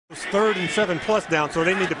It's 3rd and 7+ down, so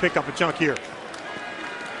they need to pick up a chunk here.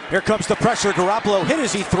 Here comes the pressure. Garoppolo hit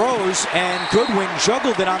as he throws, and Goodwin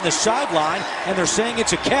juggled it on the sideline, and they're saying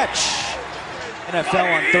it's a catch.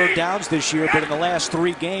 NFL on 3rd downs this year, but in the last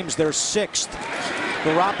 3 games, they're 6th.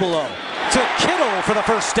 Garoppolo to Kittle for the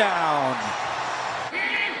first down.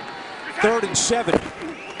 3rd and 7.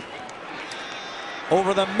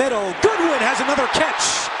 Over the middle, Goodwin has another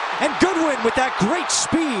catch. And Goodwin with that great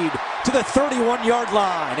speed to the 31-yard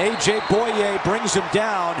line. A.J. Boye brings him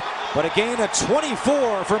down, but a gain of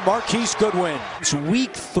 24 for Marquise Goodwin. It's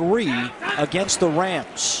week 3 against the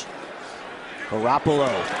Rams.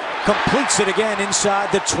 Garoppolo completes it again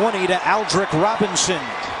inside the 20 to Aldrick Robinson.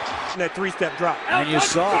 That 3-step drop. And you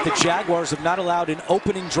saw it, the Jaguars have not allowed an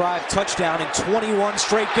opening drive touchdown in 21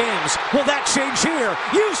 straight games. Will that change here?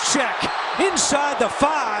 Juszczyk inside the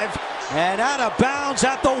 5 and out of bounds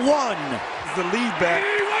at the 1. The lead back,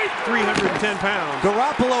 310 pounds.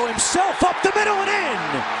 Garoppolo himself up the middle and in.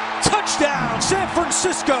 Touchdown, San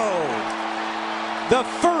Francisco. The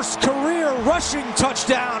first career rushing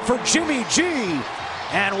touchdown for Jimmy G.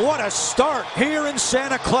 And what a start here in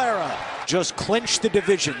Santa Clara. Just clinched the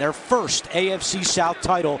division, their first AFC South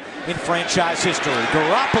title in franchise history.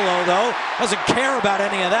 Garoppolo, though, doesn't care about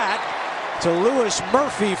any of that. To Lewis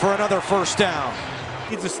Murphy for another first down.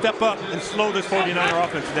 Needs to step up and slow this 49er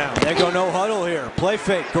offense down. They go no huddle here. Play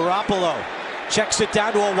fake. Garoppolo checks it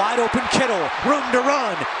down to a wide open Kittle. Room to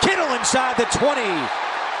run. Kittle inside the 20.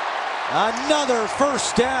 Another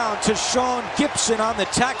first down to Sean Gibson on the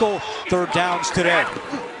tackle. 3rd downs today.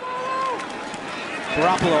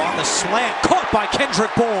 Garoppolo on the slant, caught by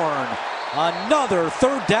Kendrick Bourne. Another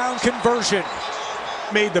 3rd down conversion.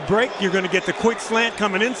 Made the break, you're going to get the quick slant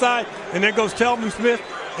coming inside, and there goes Telvin Smith,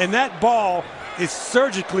 and that ball is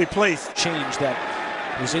surgically placed. Change that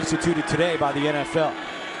was instituted today by the NFL.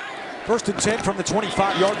 1st and 10 from the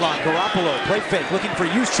 25-yard line. Garoppolo, play fake, looking for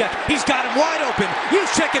Juszczyk. He's got him wide open.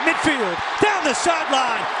 Juszczyk at midfield, down the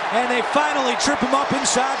sideline, and they finally trip him up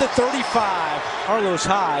inside the 35. Carlos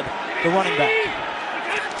Hyde, the running back.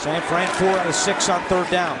 San Fran 4 out of 6 on 3rd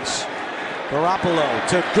downs. Garoppolo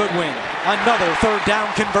to Goodwin. Another 3rd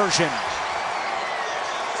down conversion.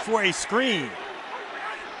 For a screen.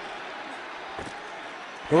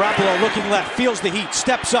 Garoppolo looking left, feels the heat,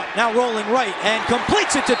 steps up, now rolling right, and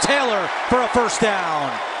completes it to Taylor for a first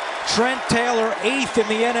down. Trent Taylor, 8th in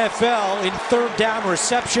the NFL in 3rd down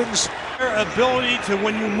receptions. Their ability to,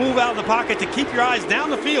 when you move out of the pocket, to keep your eyes down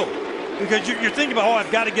the field. Because you're thinking about, oh,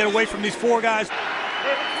 I've got to get away from these 4 guys.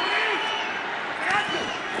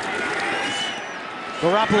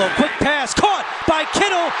 Garoppolo, quick pass, caught by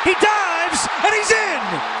Kittle. He dives, and he's in.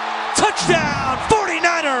 Touchdown,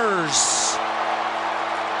 49ers.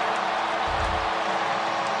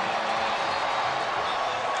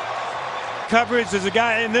 Coverage, there's a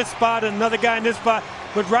guy in this spot, another guy in this spot,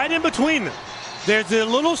 but right in between them, there's a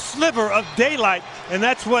little sliver of daylight, and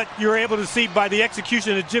that's what you're able to see by the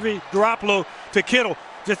execution of Jimmy Garoppolo to Kittle.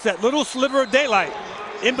 Just that little sliver of daylight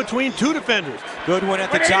in between 2 defenders. Goodwin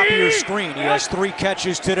at the top of your screen. He has 3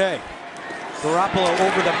 catches today. Garoppolo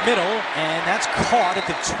over the middle, and that's caught at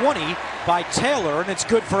the 20 by Taylor, and it's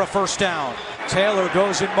good for a first down. Taylor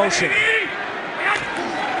goes in motion.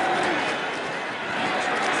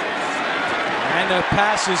 And the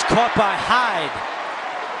pass is caught by Hyde.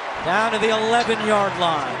 Down to the 11-yard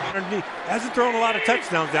line. Hasn't thrown a lot of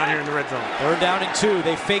touchdowns down here in the red zone. 3rd down and 2.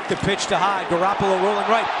 They fake the pitch to Hyde. Garoppolo rolling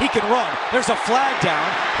right. He can run. There's a flag down.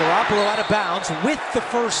 Garoppolo out of bounds with the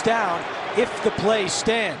first down if the play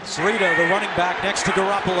stands. Rita, the running back, next to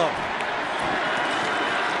Garoppolo.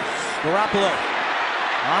 Garoppolo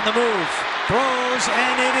on the move. Throws,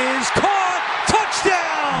 and it is caught.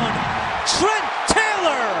 Touchdown! Trent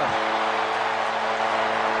Taylor!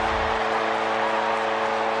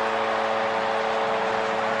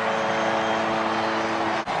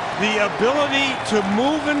 The ability to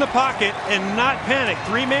move in the pocket and not panic.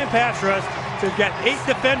 3-man pass rush. So you've got 8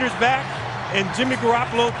 defenders back, and Jimmy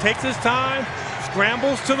Garoppolo takes his time,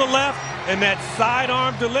 scrambles to the left, and that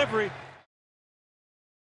sidearm delivery.